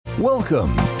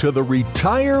Welcome to the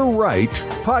Retire Right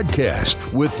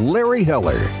podcast with Larry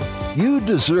Heller. You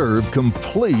deserve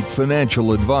complete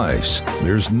financial advice.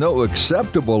 There's no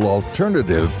acceptable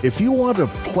alternative if you want a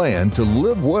plan to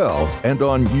live well and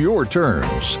on your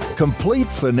terms.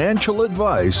 Complete financial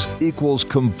advice equals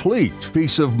complete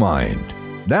peace of mind.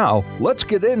 Now, let's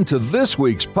get into this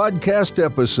week's podcast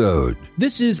episode.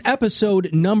 This is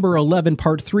episode number 11,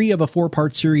 part 3 of a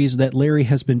 4-part series that Larry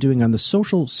has been doing on the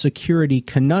Social Security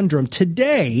conundrum.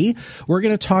 Today, we're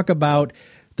going to talk about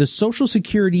the Social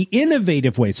Security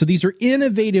innovative ways. So these are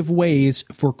innovative ways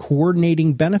for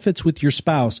coordinating benefits with your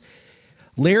spouse.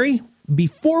 Larry,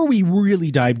 before we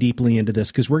really dive deeply into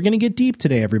this, because we're going to get deep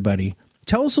today, everybody,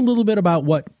 tell us a little bit about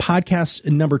what podcast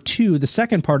number 2, the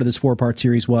second part of this 4-part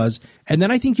series was. And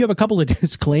then I think you have a couple of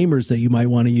disclaimers that you might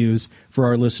want to use for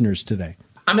our listeners today.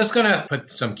 I'm just going to put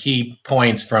some key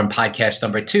points from podcast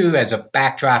number 2 as a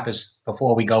backdrop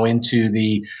before we go into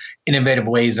the innovative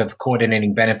ways of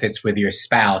coordinating benefits with your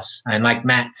spouse. And like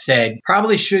Matt said,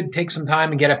 probably should take some time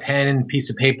and get a pen and piece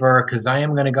of paper because I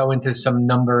am going to go into some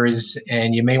numbers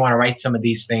and you may want to write some of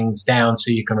these things down so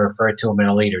you can refer to them at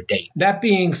a later date. That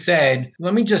being said,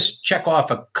 let me just check off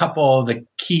a couple of the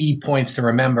key points to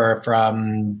remember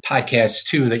from podcast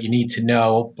 2 that you need to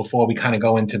know before we kind of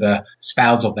go into the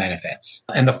spousal benefits.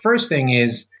 And the first thing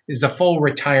is the full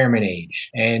retirement age.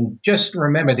 And just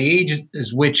remember, the age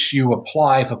is which you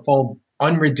apply for full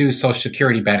unreduced Social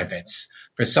Security benefits.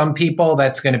 For some people,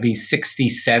 that's going to be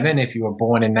 67 if you were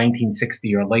born in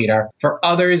 1960 or later. For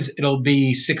others, it'll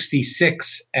be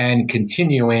 66 and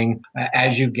continuing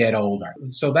as you get older.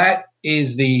 So that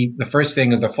is the first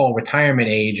thing is the full retirement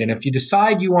age. And if you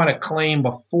decide you want to claim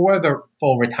before the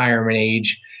full retirement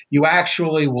age, you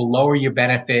actually will lower your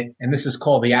benefit, and this is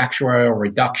called the actuarial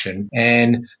reduction.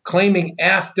 And claiming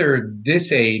after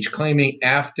this age, claiming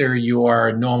after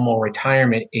your normal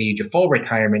retirement age, a full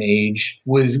retirement age,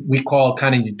 we call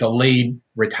kind of delayed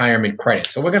retirement credit.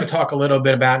 So we're going to talk a little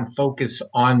bit about and focus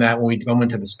on that when we go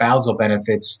into the spousal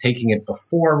benefits, taking it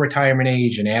before retirement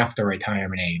age and after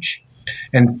retirement age.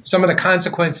 And some of the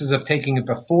consequences of taking it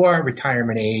before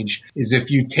retirement age is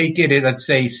if you take it at, let's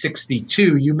say,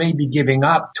 62, you may be giving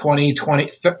up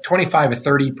 25 or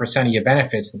 30% of your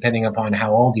benefits, depending upon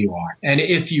how old you are. And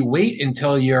if you wait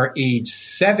until you're age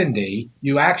 70,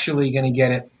 you actually going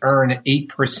to earn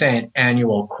 8%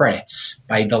 annual credits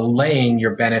by delaying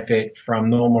your benefit from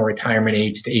normal retirement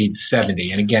age to age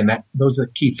 70. And again, those are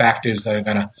key factors that are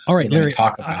going to All right, Larry,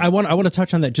 talk about. I want to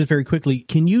touch on that just very quickly.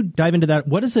 Can you dive into that?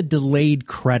 What is a delayed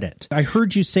credit? I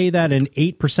heard you say that, and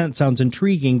 8% sounds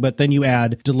intriguing, but then you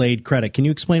add delayed credit. Can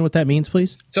you explain what that means,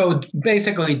 please? So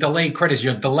basically, delayed credit is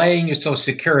you're delaying your Social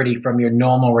Security from your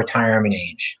normal retirement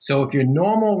age. So if your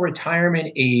normal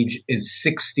retirement age is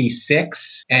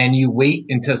 66 and you wait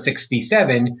until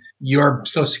 67, your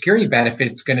Social Security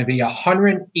benefit is going to be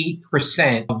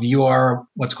 108% of your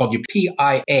what's called your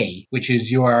PIA, which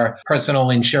is your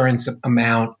personal insurance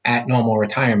amount at normal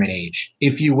retirement age.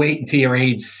 If you wait until your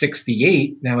age 68,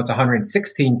 now it's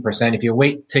 116%. If you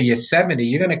wait till you're 70,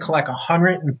 you're going to collect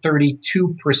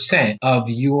 132% of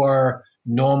your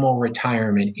normal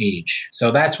retirement age.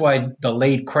 So that's why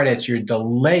delayed credits, you're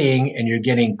delaying and you're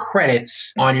getting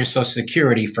credits on your Social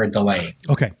Security for delaying.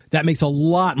 Okay, that makes a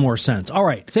lot more sense. All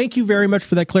right, thank you very much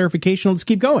for that clarification. Let's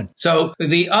keep going. So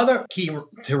the other key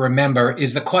to remember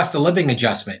is the cost of living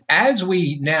adjustment. As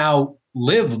we now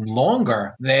live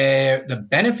longer, the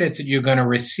benefits that you're going to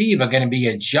receive are going to be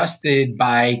adjusted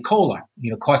by COLA,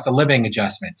 cost of living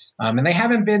adjustments. And they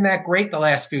haven't been that great the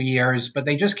last few years, but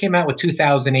they just came out with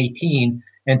 2018.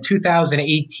 And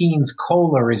 2018's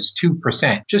COLA is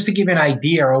 2%. Just to give you an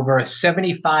idea, over a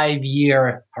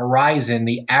 75-year horizon,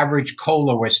 the average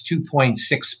COLA was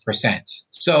 2.6%.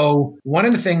 So one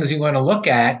of the things you want to look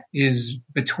at is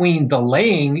between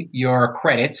delaying your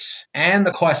credits and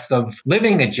the cost of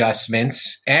living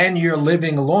adjustments and you're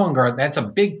living longer, that's a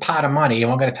big pot of money.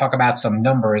 And we're going to talk about some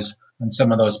numbers on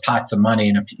some of those pots of money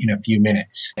in a few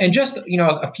minutes. And just,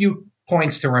 a few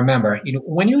points to remember.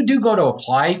 When you do go to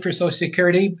apply for Social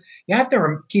Security, you have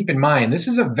to keep in mind this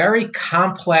is a very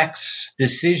complex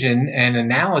decision and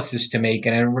analysis to make,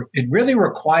 and it really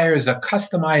requires a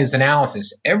customized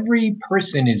analysis. Every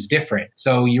person is different,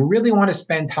 so you really want to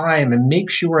spend time and make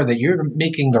sure that you're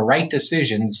making the right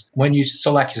decisions when you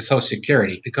select your Social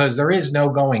Security, because there is no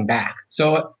going back.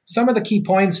 So some of the key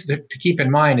points to keep in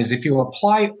mind is if you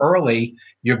apply early,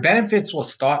 your benefits will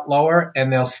start lower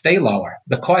and they'll stay lower.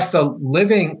 The cost of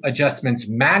living adjustments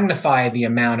magnify the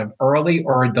amount of early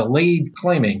or delayed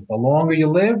claiming. The longer you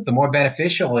live, the more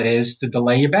beneficial it is to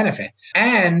delay your benefits.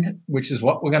 And, which is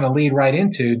what we're going to lead right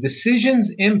into,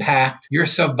 decisions impact your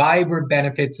survivor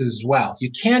benefits as well.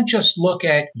 You can't just look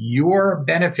at your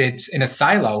benefits in a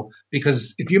silo,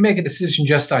 because if you make a decision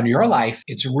just on your life,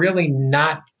 it's really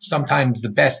not sometimes the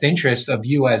best interest of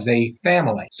you as a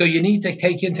family. So you need to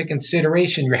take into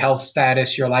consideration your health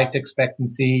status, your life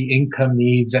expectancy, income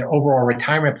needs, and overall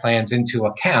retirement plans into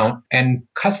account, and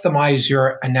customize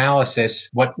your analysis,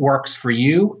 what works for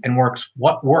you and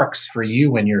what works for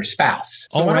you and your spouse.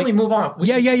 So why don't we move on?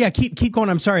 Yeah. Keep going.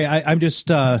 I'm sorry. I'm just,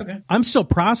 okay. I'm still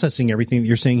processing everything that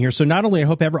you're saying here. So not only I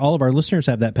hope all of our listeners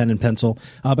have that pen and pencil,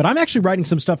 but I'm actually writing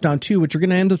some stuff down too, which are going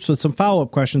to end up with some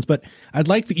follow-up questions, but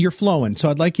you're flowing. So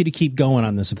I'd like you to keep going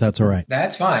on this if that's all right.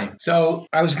 That's fine. So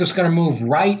I was just going to move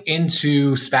right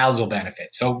into spousal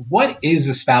benefits. So what is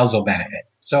a spousal benefit?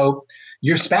 So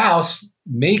your spouse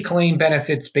may claim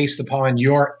benefits based upon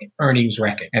your earnings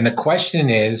record. And the question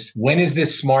is, when is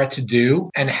this smart to do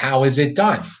and how is it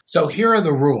done? So here are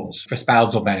the rules for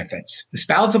spousal benefits. The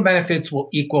spousal benefits will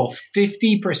equal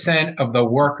 50% of the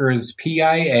worker's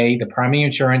PIA, the primary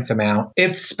insurance amount,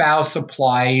 if spouse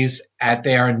applies at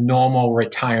their normal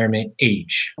retirement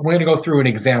age. We're going to go through an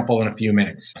example in a few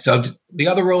minutes. So the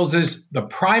other rules is the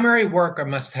primary worker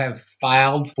must have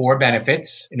filed for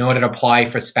benefits in order to apply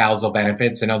for spousal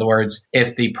benefits. In other words,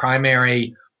 if the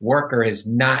primary worker is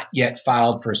not yet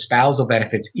filed for spousal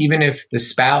benefits, even if the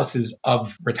spouse is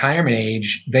of retirement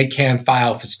age, they can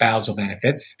file for spousal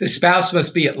benefits. The spouse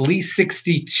must be at least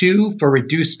 62 for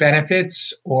reduced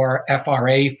benefits or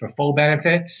FRA for full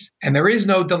benefits. And there is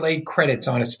no delayed credits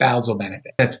on a spousal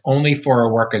benefit. That's only for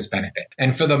a worker's benefit.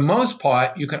 And for the most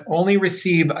part, you can only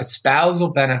receive a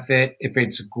spousal benefit if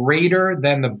it's greater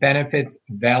than the benefits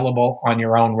available on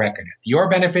your own record. If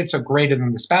your benefits are greater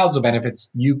than the spousal benefits,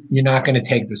 you're not going to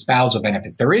take the spousal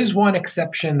benefits. There is one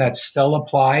exception that still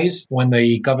applies when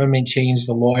the government changed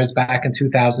the laws back in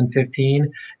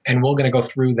 2015, and we're going to go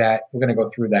through that. We're going to go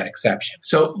through that exception.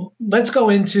 So let's go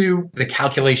into the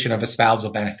calculation of a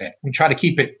spousal benefit. We try to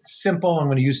keep it simple. I'm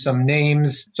going to use some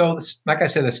names. So like I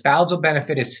said, the spousal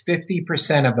benefit is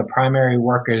 50% of the primary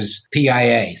worker's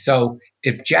PIA. So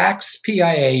if Jack's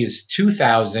PIA is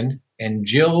 2,000 and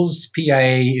Jill's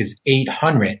PIA is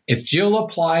 800. If Jill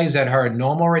applies at her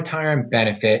normal retirement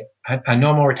benefit, a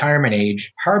normal retirement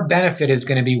age, her benefit is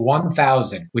going to be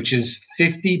 1,000, which is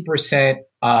 50%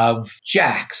 of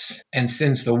Jack's. And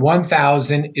since the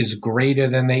 1,000 is greater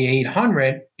than the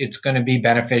 800, it's going to be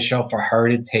beneficial for her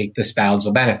to take the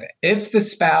spousal benefit. If the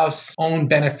spouse owned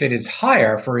benefit is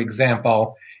higher, for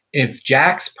example, if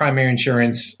Jack's primary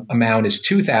insurance amount is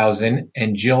 2,000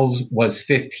 and Jill's was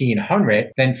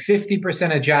 1,500, then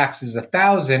 50% of Jack's is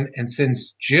 1,000. And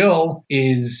since Jill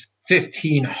is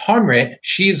 1,500,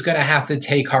 she's going to have to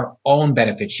take her own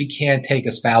benefit. She can't take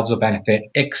a spousal benefit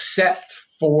except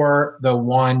for the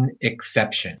one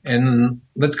exception. And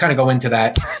let's kind of go into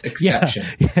that exception.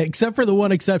 Yeah, except for the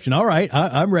one exception. All right,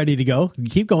 I'm ready to go.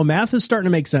 Keep going. Math is starting to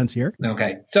make sense here.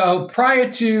 Okay. So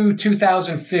prior to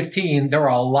 2015, there were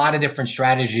a lot of different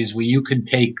strategies where you could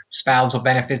take spousal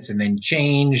benefits and then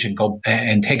change and go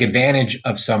and take advantage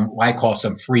of what I call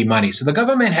some free money. So the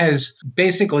government has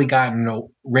basically gotten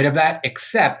rid of that,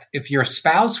 except if your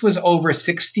spouse was over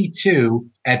 62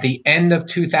 at the end of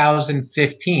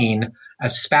 2015, a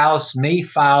spouse may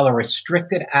file a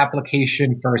restricted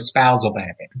application for a spousal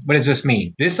benefit. What does this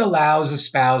mean? This allows a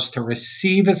spouse to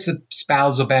receive a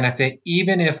spousal benefit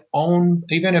even if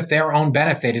their own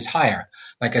benefit is higher.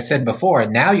 Like I said before,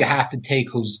 now you have to take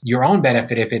your own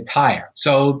benefit if it's higher.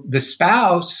 So the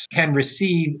spouse can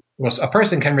receive, a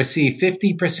person can receive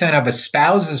 50% of a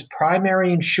spouse's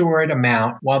primary insured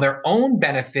amount, while their own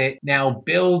benefit now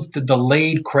builds the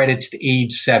delayed credits to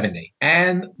age 70.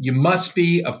 And you must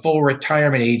be a full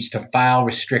retirement age to file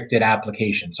restricted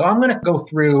application. So I'm going to go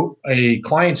through a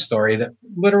client story that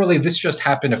literally this just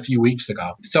happened a few weeks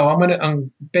ago. So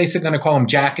I'm basically going to call them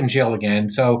Jack and Jill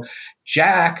again. So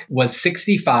Jack was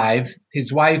 65.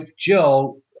 His wife,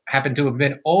 Jill, happened to have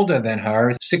been older than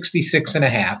her, 66 and a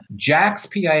half. Jack's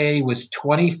PIA was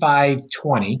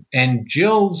 2520 and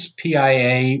Jill's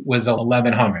PIA was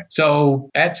 1100. So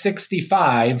at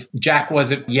 65, Jack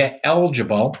wasn't yet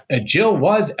eligible. Jill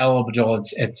was eligible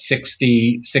at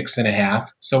 66 and a half.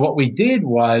 So what we did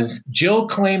was Jill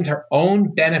claimed her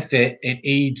own benefit at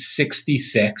age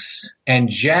 66 and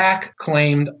Jack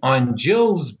claimed on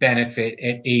Jill's benefit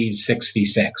at age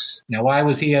 66. Now, why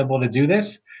was he able to do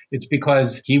this? It's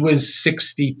because he was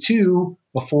 62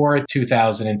 before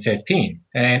 2015.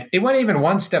 And it went even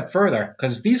one step further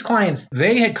because these clients,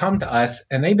 they had come to us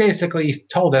and they basically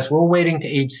told us we're waiting to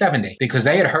age 70 because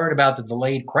they had heard about the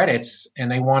delayed credits and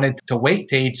they wanted to wait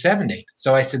to age 70.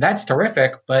 So I said, that's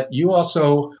terrific, but you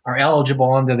also are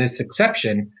eligible under this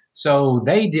exception. So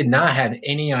they did not have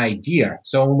any idea.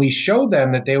 So when we showed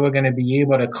them that they were going to be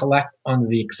able to collect under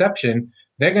the exception,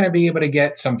 they're going to be able to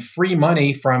get some free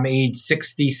money from age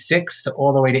 66 to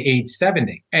all the way to age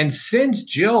 70. And since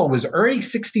Jill was already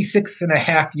 66 and a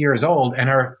half years old and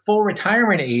her full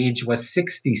retirement age was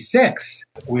 66,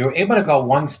 we were able to go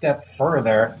one step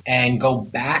further and go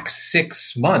back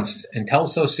 6 months and tell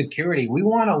Social Security, we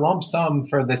want a lump sum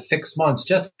for the 6 months,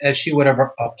 just as she would have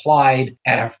applied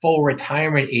at her full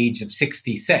retirement age of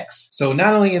 66. So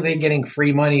not only are they getting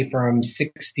free money from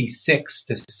 66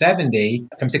 to 70,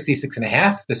 from 66 and a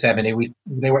half to 70,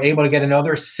 they were able to get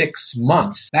another 6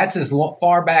 months. That's as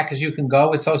far back as you can go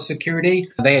with Social Security.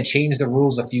 They had changed the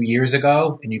rules a few years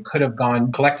ago, and you could have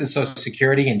collected Social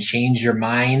Security and changed your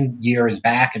mind years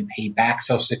back and paid back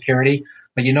Social Security.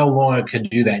 But you no longer could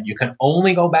do that. You can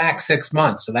only go back 6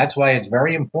 months. So that's why it's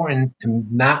very important to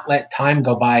not let time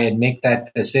go by and make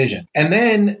that decision. And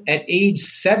then at age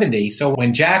 70, so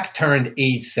when Jack turned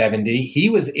age 70, he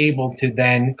was able to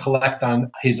then collect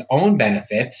on his own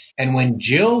benefits. And when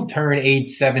Jill turned age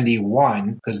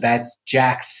 71, because that's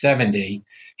Jack's 70,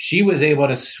 she was able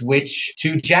to switch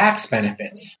to Jack's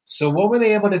benefits. So what were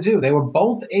they able to do? They were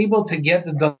both able to get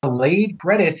the delayed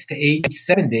credits to age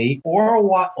 70 or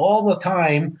all the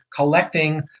time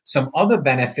collecting some other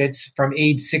benefits from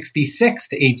age 66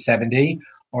 to age 70,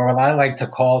 or what I like to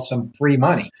call some free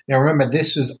money. Now remember,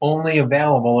 this was only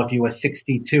available if you were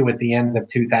 62 at the end of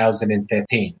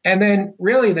 2015. And then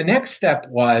really the next step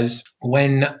was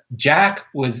when Jack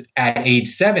was at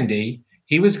age 70,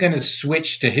 he was going to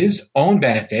switch to his own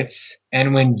benefits.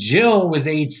 And when Jill was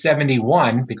age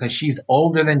 71, because she's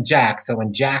older than Jack, so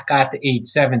when Jack got to age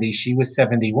 70, she was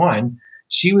 71,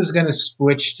 she was going to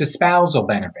switch to spousal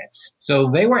benefits. So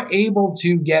they were able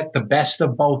to get the best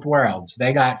of both worlds.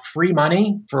 They got free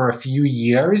money for a few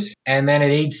years, and then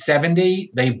at age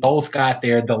 70, they both got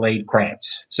their delayed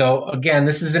credits. So again,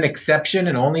 this is an exception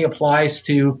and only applies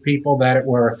to people that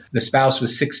the spouse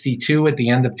was 62 at the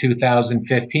end of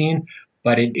 2015.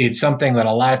 But it's something that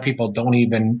a lot of people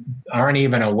aren't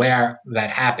even aware that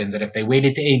happens. That if they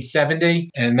waited to age 70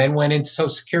 and then went into Social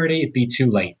Security, it'd be too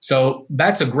late. So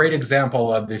that's a great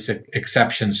example of this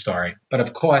exception story. But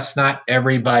of course, not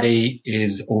everybody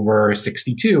is over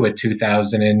 62 at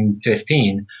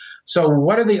 2015. So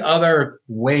what are the other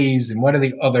ways and what are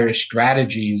the other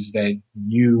strategies that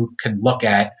you can look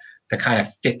at that kind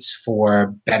of fits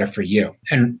for better for you?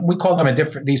 And we call them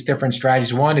these different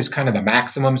strategies. One is kind of the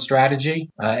maximum strategy.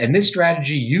 And this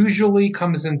strategy usually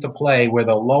comes into play where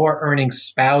the lower earning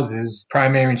spouse's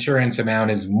primary insurance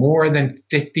amount is more than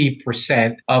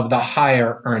 50% of the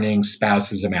higher earning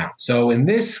spouse's amount. So in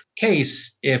this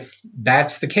case, if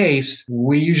that's the case,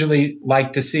 we usually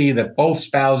like to see that both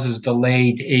spouses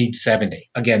delay to age 70.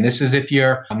 Again, this is if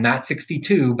you're not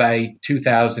 62 by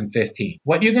 2015.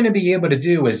 What you're going to be able to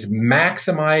do is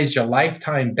maximize your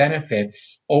lifetime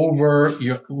benefits over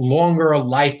your longer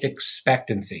life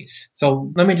expectancies.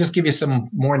 So let me just give you some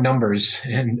more numbers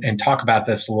and talk about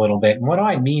this a little bit. And what do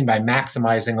I mean by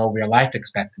maximizing over your life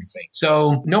expectancy?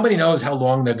 So nobody knows how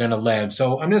long they're going to live.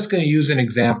 So I'm just going to use an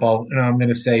example, and I'm going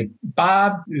to say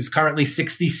Bob is currently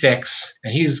 66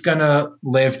 and he's going to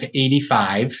live to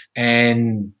 85,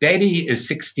 and Betty is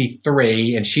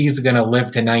 63 and she's going to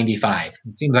live to 95.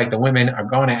 It seems like the women are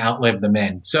going to outlive the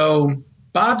men. So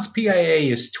Bob's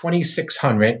PIA is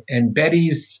 2,600 and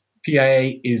Betty's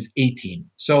PIA is 18.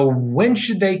 So when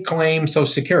should they claim Social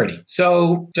Security?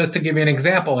 So just to give you an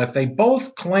example, if they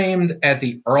both claimed at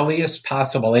the earliest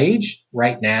possible age,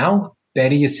 right now,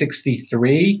 Betty is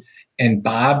 63 and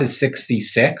Bob is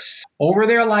 66. Over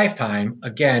their lifetime,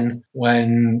 again,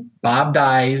 when Bob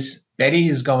dies, Betty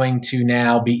is going to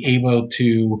now be able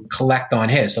to collect on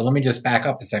his. So let me just back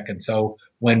up a second. So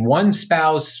when one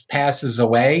spouse passes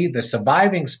away, the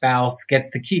surviving spouse gets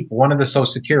to keep one of the Social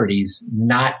Securities,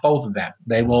 not both of them.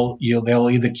 They'll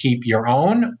either keep your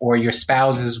own or your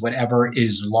spouse's, whatever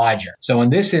is larger. So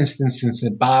in this instance, since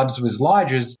Bob's was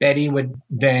larger, Betty would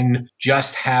then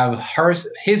just have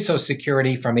his Social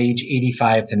Security from age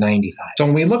 85 to 95. So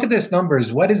when we look at this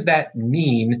numbers, what does that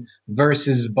mean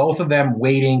versus both of them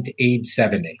waiting to age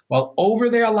 70? Well,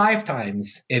 over their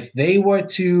lifetimes, if they were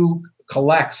to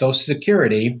collect Social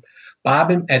Security,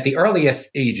 At the earliest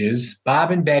ages,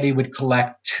 Bob and Betty would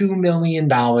collect $2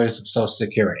 million of Social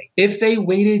Security. If they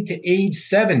waited to age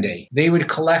 70, they would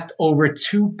collect over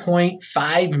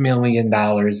 $2.5 million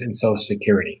in Social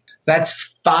Security. That's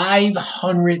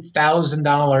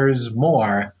 $500,000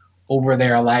 more over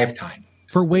their lifetime.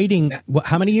 For waiting,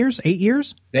 how many years? 8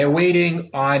 years? They're waiting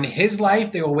on his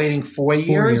life. They were waiting 4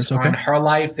 years. Okay. On her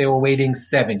life, they were waiting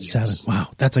 7 years. 7. Wow.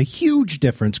 That's a huge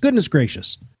difference. Goodness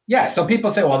gracious. Yeah. So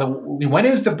people say, well, when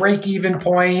is the break-even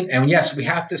point? And yes, we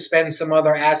have to spend some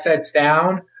other assets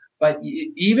down. But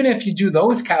even if you do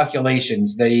those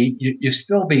calculations, you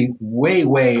still be way,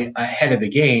 way ahead of the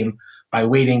game by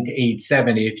waiting to age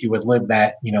 70 if you would live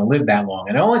that long.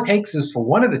 And all it takes is for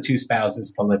one of the two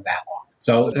spouses to live that long.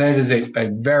 So that is a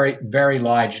very, very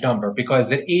large number,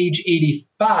 because at age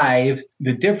 85,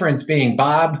 the difference being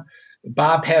Bob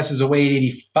passes away at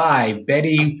 85.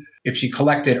 Betty, if she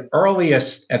collected at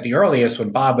the earliest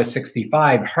when Bob was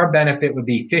 65, her benefit would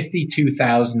be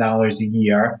 $52,000 a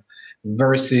year,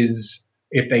 versus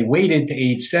if they waited to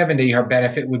age 70, her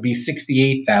benefit would be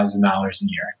 $68,000 a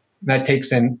year. That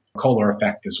takes in COLA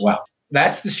effect as well.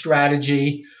 That's the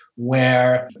strategy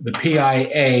where the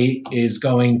PIA is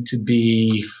going to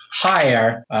be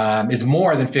higher, is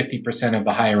more than 50% of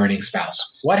the higher earning spouse.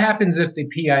 What happens if the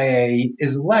PIA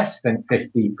is less than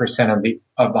 50%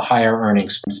 of the higher earning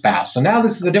spouse? So now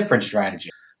this is a different strategy.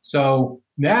 So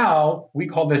now we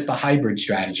call this the hybrid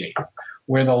strategy,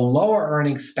 where the lower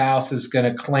earning spouse is going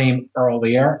to claim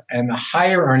earlier and the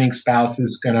higher earning spouse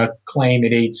is going to claim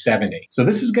at age 70. So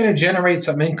this is going to generate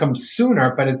some income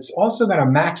sooner, but it's also going to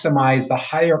maximize the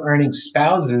higher earning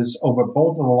spouses over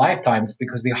both of the lifetimes,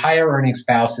 because the higher earning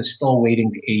spouse is still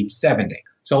waiting to age 70.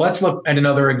 So let's look at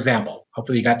another example.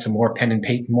 Hopefully you got some more pen and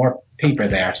paper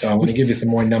there. So I'm going to give you some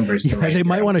more numbers. They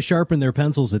might want to sharpen their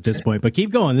pencils at this point, but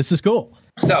keep going. This is cool.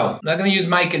 So I'm going to use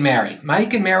Mike and Mary.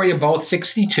 Mike and Mary are both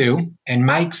 62, and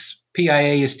Mike's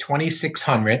PIA is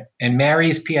 $2,600 and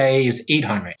Mary's PIA is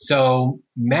 $800. So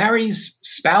Mary's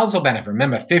spousal benefit,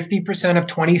 remember, 50% of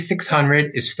 $2,600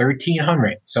 is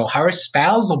 $1,300. So her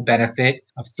spousal benefit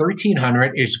of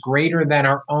 $1,300 is greater than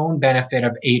her own benefit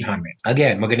of $800.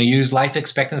 Again, we're going to use life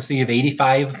expectancy of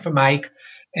 85 for Mike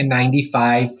and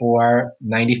 95 for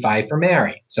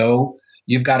Mary. So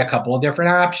you've got a couple of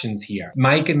different options here.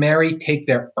 Mike and Mary take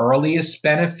their earliest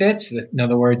benefits. In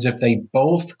other words, if they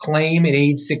both claim at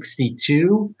age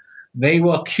 62,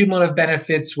 cumulative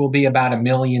benefits will be about $1.6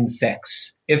 million.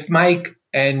 If Mike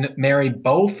and Mary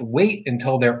both wait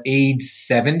until they're age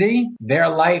 70, their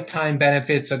lifetime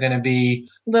benefits are going to be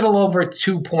a little over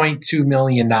 $2.2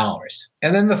 million.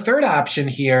 And then the third option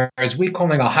here is we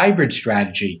call it a hybrid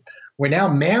strategy, where now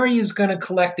Mary is going to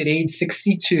collect at age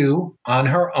 62 on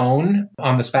her own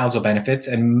on the spousal benefits,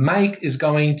 and Mike is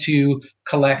going to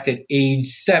collect at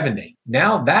age 70.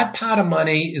 Now that pot of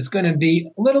money is going to be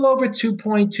a little over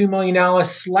 $2.2 million,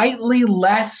 slightly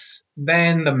less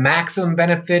than the maximum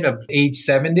benefit of age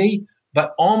 70,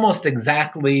 but almost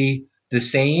exactly the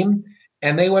same.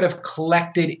 And they would have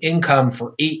collected income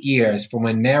for 8 years, from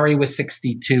when Mary was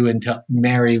 62 until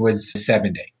Mary was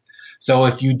 70. So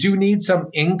if you do need some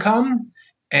income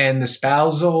and the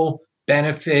spousal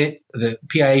benefit, the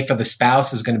PIA for the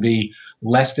spouse is going to be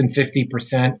less than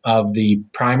 50% of the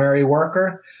primary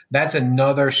worker, that's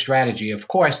another strategy. Of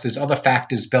course, there's other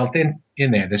factors built in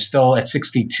there. There's still at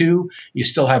 62, you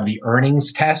still have the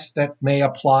earnings test that may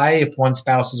apply if one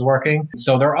spouse is working.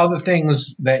 So there are other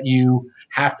things that you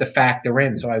have to factor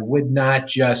in. So I would not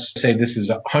just say this is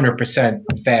 100%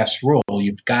 fast rule.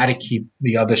 You've got to keep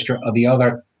the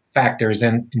other factors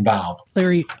involved.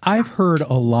 Larry, I've heard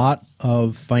a lot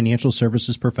of financial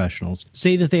services professionals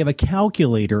say that they have a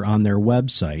calculator on their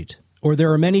website, or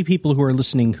there are many people who are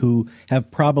listening who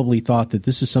have probably thought that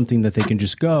this is something that they can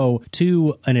just go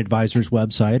to an advisor's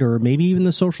website or maybe even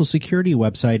the Social Security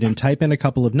website and type in a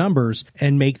couple of numbers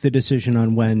and make the decision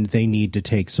on when they need to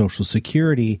take Social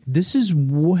Security. This is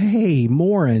way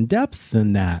more in depth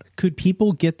than that. Could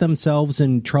people get themselves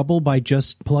in trouble by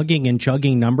just plugging and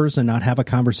chugging numbers and not have a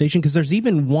conversation? Because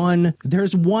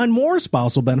there's one more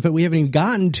spousal benefit we haven't even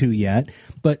gotten to yet.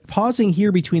 But pausing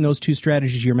here between those two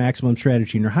strategies, your maximum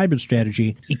strategy and your hybrid strategy,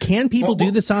 can people do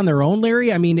this on their own,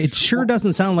 Larry? I mean, it sure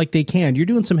doesn't sound like they can. You're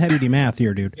doing some heavy math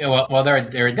here, dude. Yeah, well, there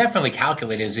are definitely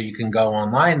calculators that you can go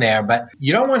online there, but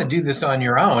you don't want to do this on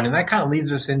your own. And that kind of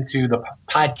leads us into the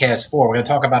podcast 4. We're going to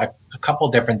talk about a couple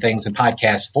different things in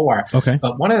podcast 4. Okay.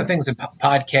 But one of the things in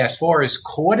podcast 4 is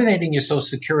coordinating your Social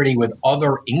Security with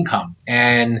other income,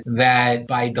 and that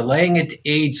by delaying it to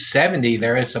age 70,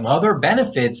 there is some other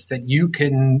benefits that you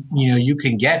can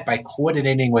get by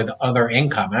coordinating with other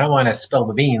income. I don't want to spill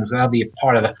the beans, but that'll be a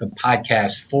part of the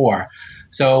podcast 4.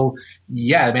 So,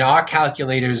 yeah, I mean, our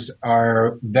calculators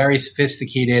are very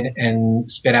sophisticated and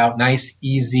spit out nice,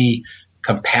 easy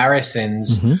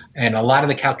comparisons. And a lot of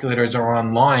the calculators are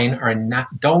online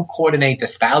don't coordinate the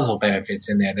spousal benefits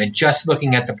in there. They're just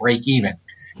looking at the break even.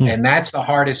 And that's the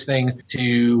hardest thing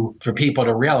for people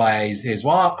to realize is,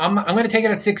 well, I'm going to take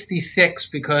it at 66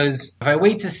 because if I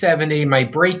wait to 70, my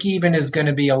break even is going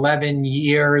to be 11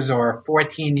 years or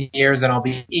 14 years and I'll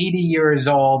be 80 years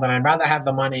old and I'd rather have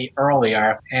the money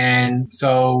earlier. And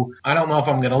so I don't know if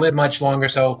I'm going to live much longer.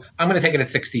 So I'm going to take it at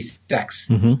 66.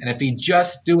 And if you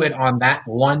just do it on that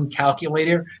one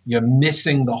calculator, you're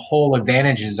missing the whole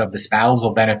advantages of the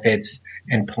spousal benefits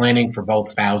and planning for both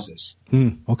spouses.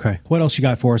 Okay. What else you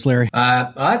got for us, Larry?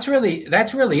 Well, that's really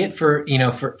it for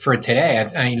today.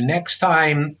 I mean, next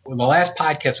time, the last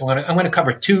podcast, I'm going to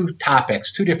cover two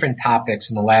different topics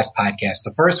in the last podcast.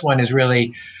 The first one is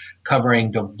really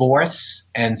covering divorce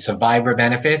and survivor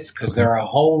benefits because there are a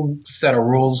whole set of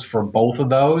rules for both of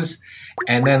those.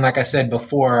 And then, like I said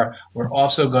before, we're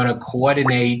also going to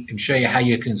coordinate and show you how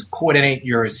you can coordinate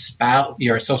your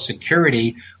Social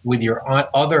Security with your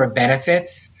other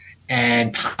benefits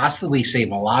and possibly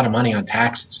save a lot of money on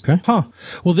taxes. Okay.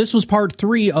 Well, this was part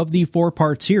 3 of the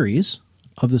 4-part series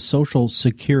of the Social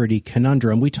Security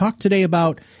Conundrum. We talked today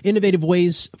about innovative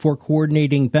ways for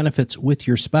coordinating benefits with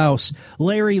your spouse.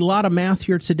 Larry, a lot of math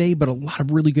here today, but a lot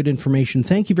of really good information.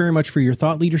 Thank you very much for your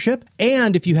thought leadership.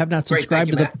 And if you have not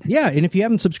subscribed and if you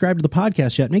haven't subscribed to the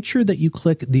podcast yet, make sure that you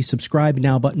click the subscribe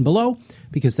now button below,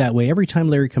 because that way, every time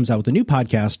Larry comes out with a new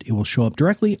podcast, it will show up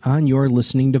directly on your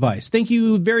listening device. Thank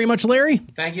you very much, Larry.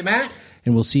 Thank you, Matt.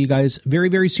 And we'll see you guys very,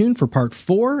 very soon for part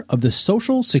 4 of the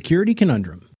Social Security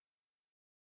Conundrum.